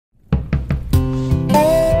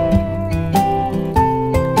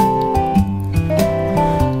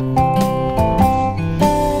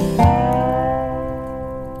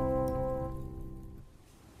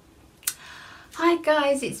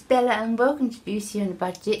guys, it's Bella and welcome to Beauty on a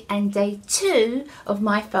Budget and day 2 of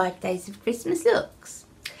my 5 days of Christmas looks.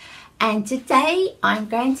 And today I'm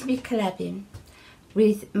going to be collabing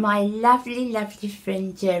with my lovely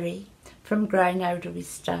friend Geri from Growing Older with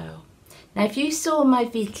Style. Now if you saw my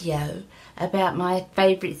video about my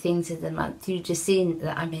favourite things of the month, you just seen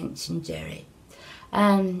that I mentioned Geri.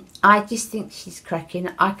 I just think she's cracking.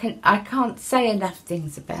 I can't say enough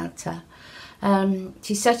things about her.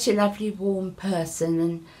 She's such a lovely, warm person,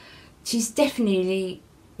 and she's definitely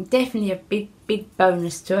a big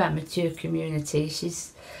bonus to our mature community.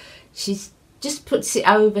 She's just puts it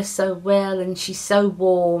over so well, and she's so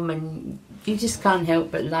warm, and you just can't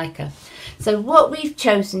help but like her. So what we've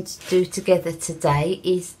chosen to do together today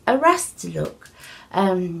is a rust look.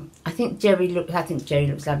 I think Geri looks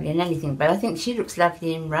lovely in anything, but I think she looks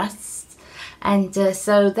lovely in rust. And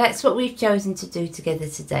so that's what we've chosen to do together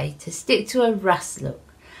today, to stick to a rust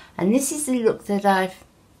look. And this is the look that I've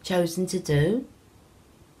chosen to do.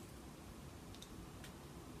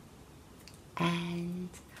 And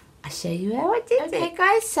I'll show you how I did it. Okay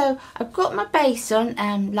guys, so I've got my base on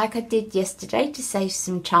like I did yesterday to save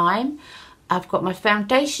some time. I've got my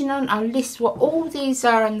foundation on. I'll list what all these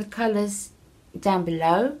are and the colours down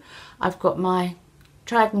below. I've got my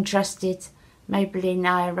tried and trusted Maybelline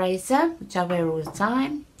Eye Eraser, which I wear all the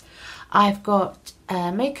time. I've got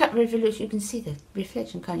Makeup Revolution, you can see the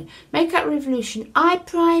reflection, can't you? Makeup Revolution Eye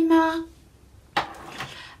Primer.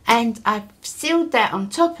 And I've sealed that on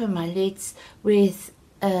top of my lids with,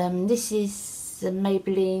 this is the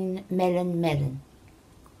Maybelline Melon.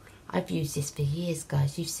 I've used this for years,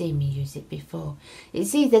 guys. You've seen me use it before.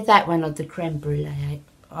 It's either that one or the Creme Brulee. I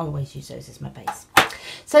always use those as my base.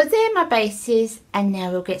 So they're my bases, and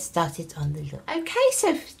now we'll get started on the look. Okay,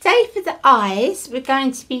 so today for the eyes, we're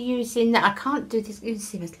going to be using, I can't do this, you can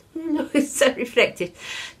see my look is so reflective.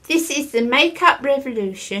 This is the Makeup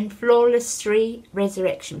Revolution Flawless 3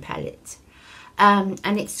 Resurrection Palette. And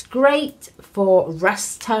it's great for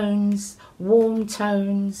rust tones, warm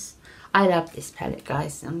tones. I love this palette,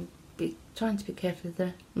 guys. I'm trying to be careful of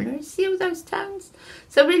the mirror. See all those tones?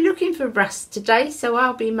 So we're looking for rust today, so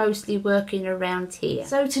I'll be mostly working around here.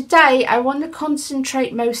 So today I want to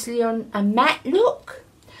concentrate mostly on a matte look,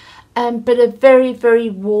 but a very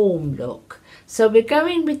warm look. So we're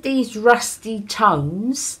going with these rusty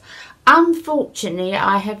tones. Unfortunately,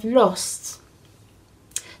 I have lost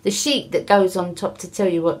the sheet that goes on top to tell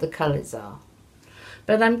you what the colours are.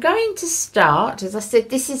 But I'm going to start, as I said,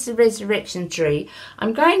 this is the Resurrection Tree.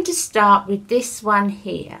 I'm going to start with this one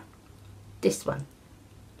here. This one.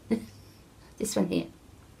 This one here.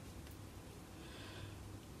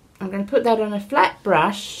 I'm going to put that on a flat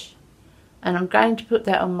brush, and I'm going to put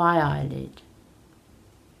that on my eyelid.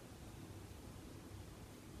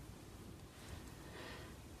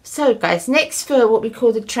 So guys, next for what we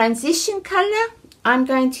call the transition colour, I'm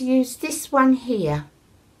going to use this one here.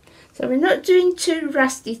 So we're not doing too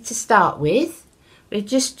rusty to start with. We're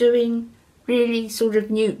just doing really sort of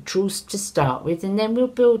neutrals to start with, and then we'll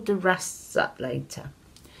build the rusts up later.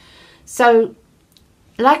 So,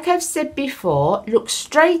 like I've said before, look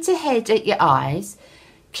straight ahead at your eyes.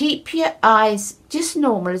 Keep your eyes just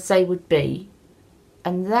normal as they would be.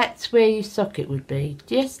 And that's where your socket would be,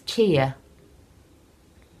 just here.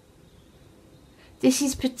 This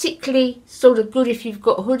is particularly sort of good if you've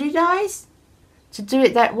got hooded eyes, to do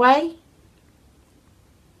it that way.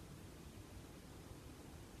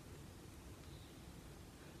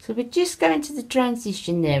 So we're just going to the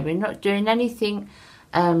transition there. We're not doing anything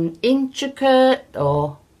intricate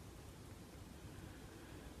or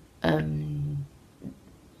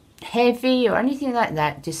heavy or anything like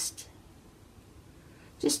that. Just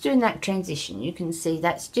doing that transition. You can see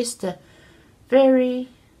that's just a very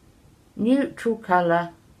neutral colour.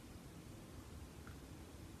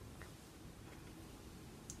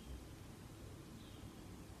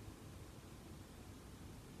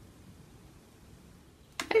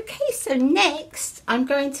 Okay, so next I'm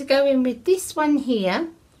going to go in with this one here,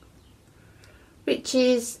 which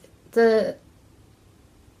is the,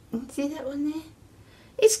 see that one there?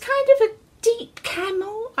 It's kind of a deep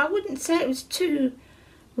camel. I wouldn't say it was too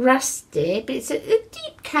rusty, but it's a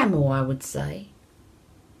deep camel, I would say.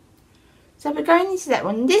 So we're going into that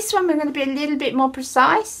one. This one we're going to be a little bit more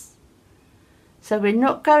precise. So we're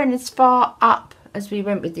not going as far up as we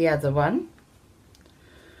went with the other one.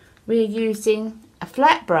 We're using a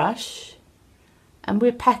flat brush and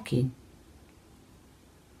we're packing,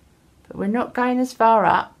 but we're not going as far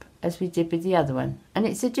up as we did with the other one, and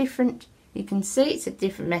it's a different, you can see it's a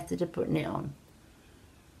different method of putting it on.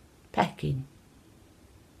 Packing,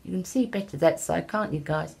 you can see better that side, can't you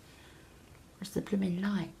guys? What's the blooming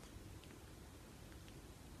light?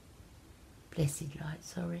 Blessed light,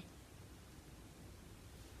 sorry.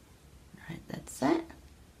 Right, that's it.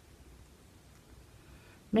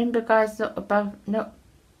 Remember guys, not above, not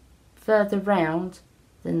further round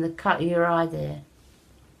than the cut of your eye there.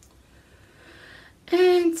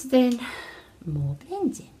 And then more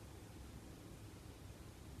blending.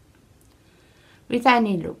 With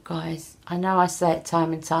any look guys, I know I say it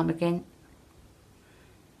time and time again,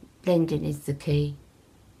 blending is the key.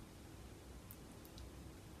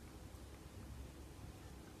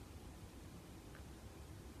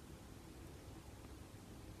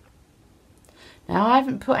 Now I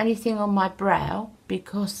haven't put anything on my brow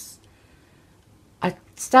because I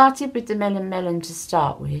started with the melon to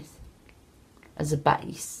start with as a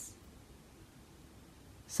base.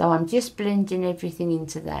 So I'm just blending everything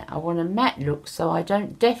into that. I want a matte look, so I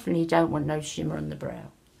definitely don't want no shimmer on the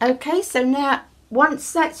brow. Okay, so now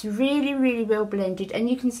once that's really, really well blended, and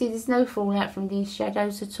you can see there's no fallout from these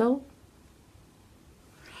shadows at all.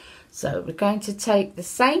 So we're going to take the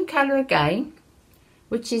same colour again,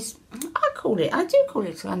 which is, I do call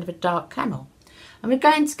it kind of a dark camel. And we're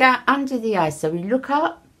going to go under the eye. So we look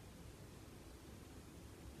up.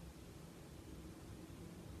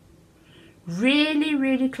 Really,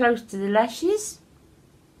 really close to the lashes.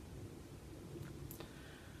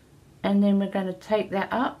 And then we're going to take that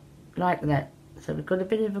up like that. So we've got a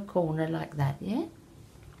bit of a corner like that, yeah?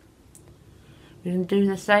 We can do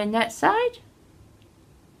the same that side.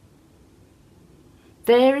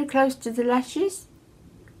 Very close to the lashes.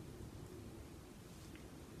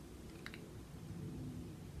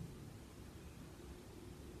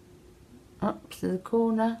 Up to the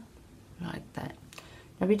corner like that.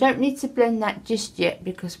 Now we don't need to blend that just yet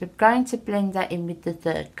because we're going to blend that in with the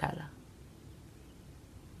third colour.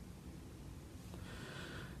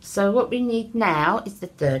 So what we need now is the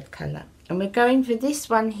third colour, and we're going for this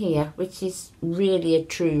one here, which is really a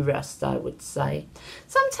true rust, I would say.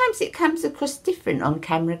 Sometimes it comes across different on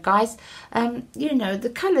camera guys, you know, the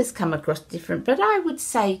colours come across different, but I would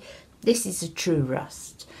say this is a true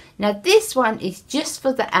rust. Now this one is just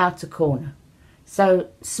for the outer corner. So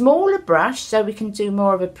smaller brush so we can do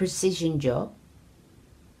more of a precision job.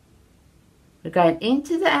 We're going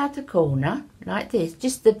into the outer corner like this,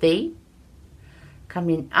 just the V.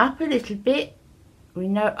 Coming up a little bit. We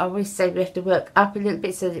know, I always say we have to work up a little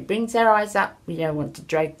bit so that it brings our eyes up. We don't want to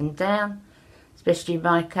drag them down, especially in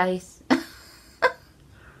my case.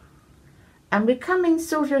 And we're coming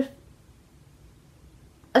sort of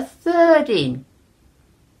a third in.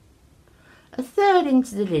 A third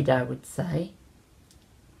into the lid, I would say.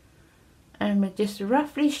 And we're just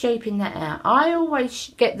roughly shaping that out. I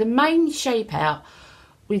always get the main shape out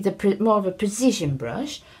with a more of a precision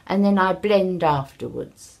brush, and then I blend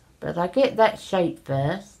afterwards. But I get that shape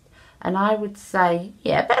first, and I would say,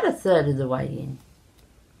 yeah, about a third of the way in.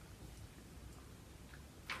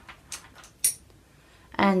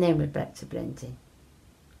 And then we're back to blending.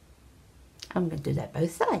 I'm going to do that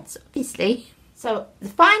both sides, obviously. So the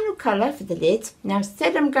final colour for the lid. Now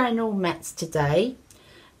instead I'm going all mattes today.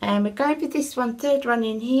 And we're going for this one, third one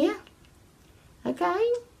in here.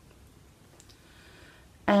 Again.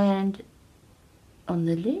 And on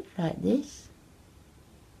the lid like this.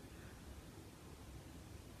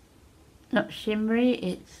 Not shimmery,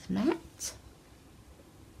 it's matte.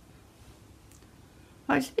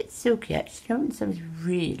 Oh, it's a bit silky actually. I want something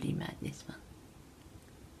really matte, this one.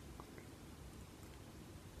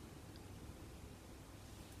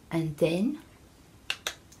 And then,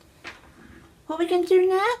 what we're going to do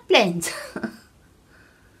now? Blend.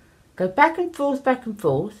 Go back and forth,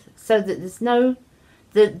 so that there's no,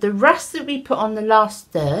 the rust that we put on the last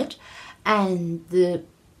third and the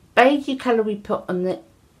beigey colour we put on the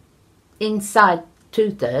inside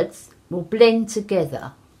 2/3 will blend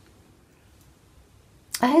together.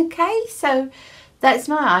 Okay, so that's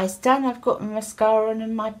my eyes done. I've got my mascara on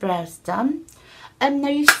and my brows done. Now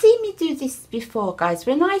you've seen me do this before, guys.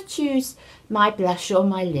 When I choose my blush or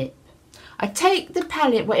my lip, I take the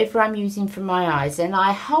palette, whatever I'm using for my eyes, and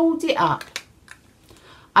I hold it up.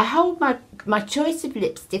 I hold my choice of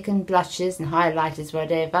lipstick and blushes and highlighters,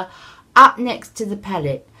 whatever, up next to the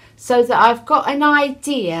palette, so that I've got an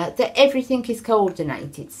idea that everything is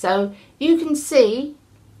coordinated. So you can see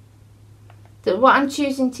that what I'm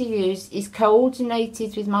choosing to use is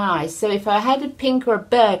coordinated with my eyes. So if I had a pink or a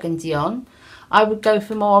burgundy on, I would go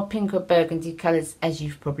for more pink or burgundy colours, as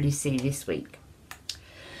you've probably seen this week.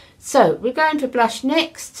 So we're going for blush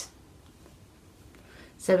next.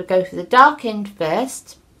 So we'll go for the dark end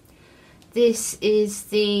first. This is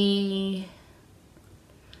the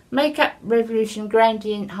Makeup Revolution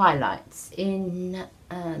Gradient Highlights in,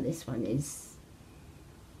 this one is,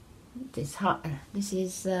 this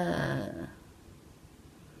is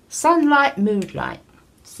Sunlight Moonlight.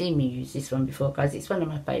 Seen me use this one before, guys. It's one of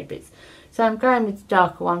my favourites. So I'm going with the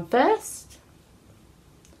darker one first.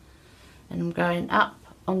 And I'm going up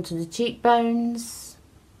onto the cheekbones.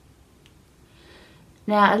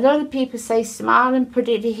 Now, a lot of people say smile and put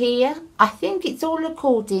it here. I think it's all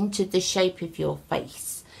according to the shape of your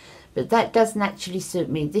face. But that doesn't actually suit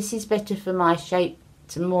me. This is better for my shape,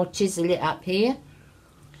 to more chisel it up here.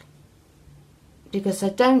 Because I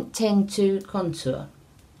don't tend to contour.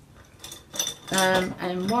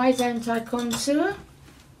 And why don't I contour?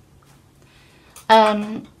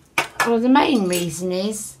 Well, the main reason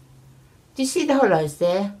is, do you see the hollows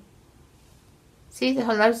there? See the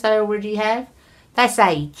hollows I already have? That's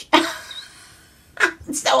age.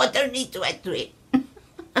 So I don't need to add to it.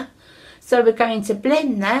 So we're going to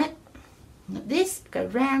blend that. Like this, go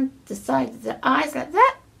round the side of the eyes like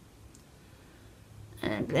that.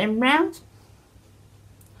 And blend round.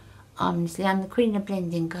 Honestly, I'm the queen of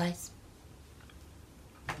blending, guys.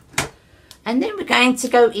 And then we're going to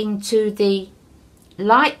go into the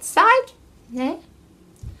light side there.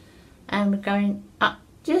 And we're going up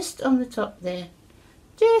just on the top there.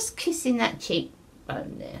 Just kissing that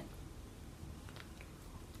cheekbone there.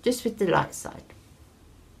 Just with the light side.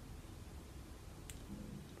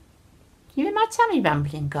 You hear my tummy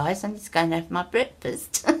rumbling, guys? I'm just going to have my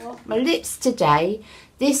breakfast. My lips today.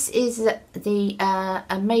 This is the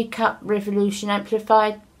a Makeup Revolution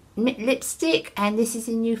Amplified lipstick, and this is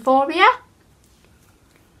in Euphoria.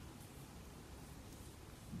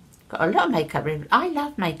 Got a lot of Makeup Revolution. I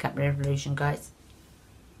love Makeup Revolution, guys.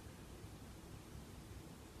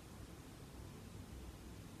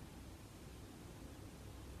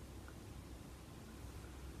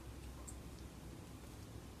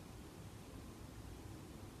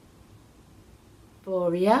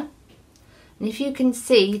 Euphoria. And if you can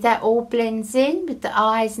see, that all blends in with the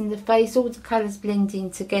eyes and the face, all the colours blending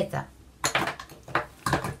together.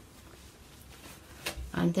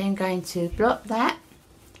 I'm then going to blot that,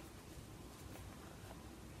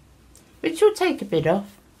 which will take a bit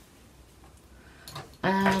off.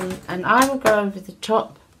 And I will go over the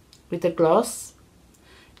top with the gloss.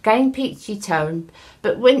 Again, peachy tone,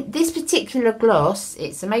 but when this particular gloss,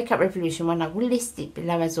 it's a Makeup Revolution one, I will list it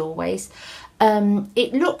below as always.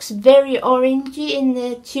 It looks very orangey in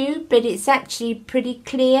the tube, but it's actually pretty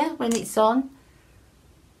clear when it's on.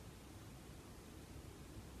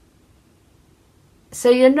 So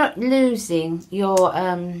you're not losing your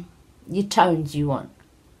tones you want.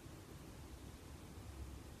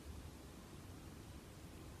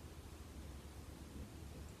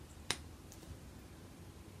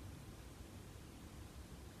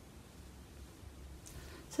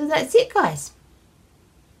 So that's it, guys.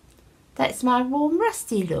 That's my warm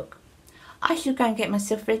rusty look. I should go and get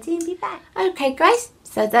myself ready and be back. Okay, guys,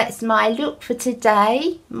 so that's my look for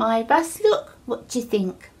today. My bust look. What do you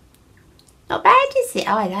think? Not bad, is it?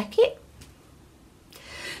 I like it.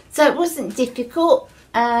 So it wasn't difficult.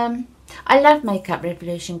 I love Makeup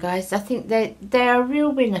Revolution, guys. I think they're a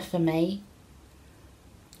real winner for me.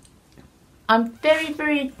 I'm very,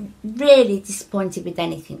 very rarely disappointed with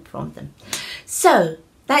anything from them. So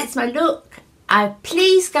that's my look.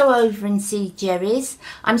 Please go over and see Geris.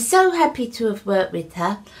 I'm so happy to have worked with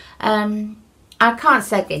her. I can't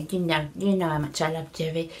say again, you know how much I love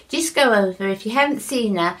Geri. Just go over. If you haven't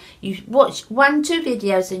seen her, you watch 1-2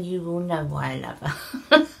 videos and you will know why I love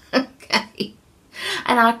her. Okay.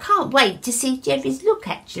 And I can't wait to see Geri's look,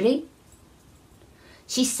 actually.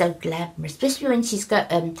 She's so glamorous, especially when she's got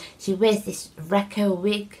she wears this Raquel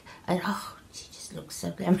wig, and oh, she just looks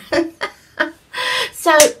so glamorous.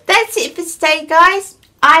 So that's it for today, guys.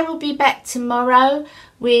 I will be back tomorrow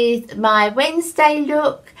with my Wednesday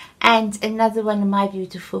look and another one of my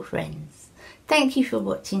beautiful friends. Thank you for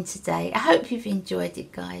watching today. I hope you've enjoyed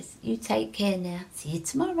it, guys. You take care now. See you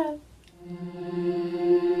tomorrow.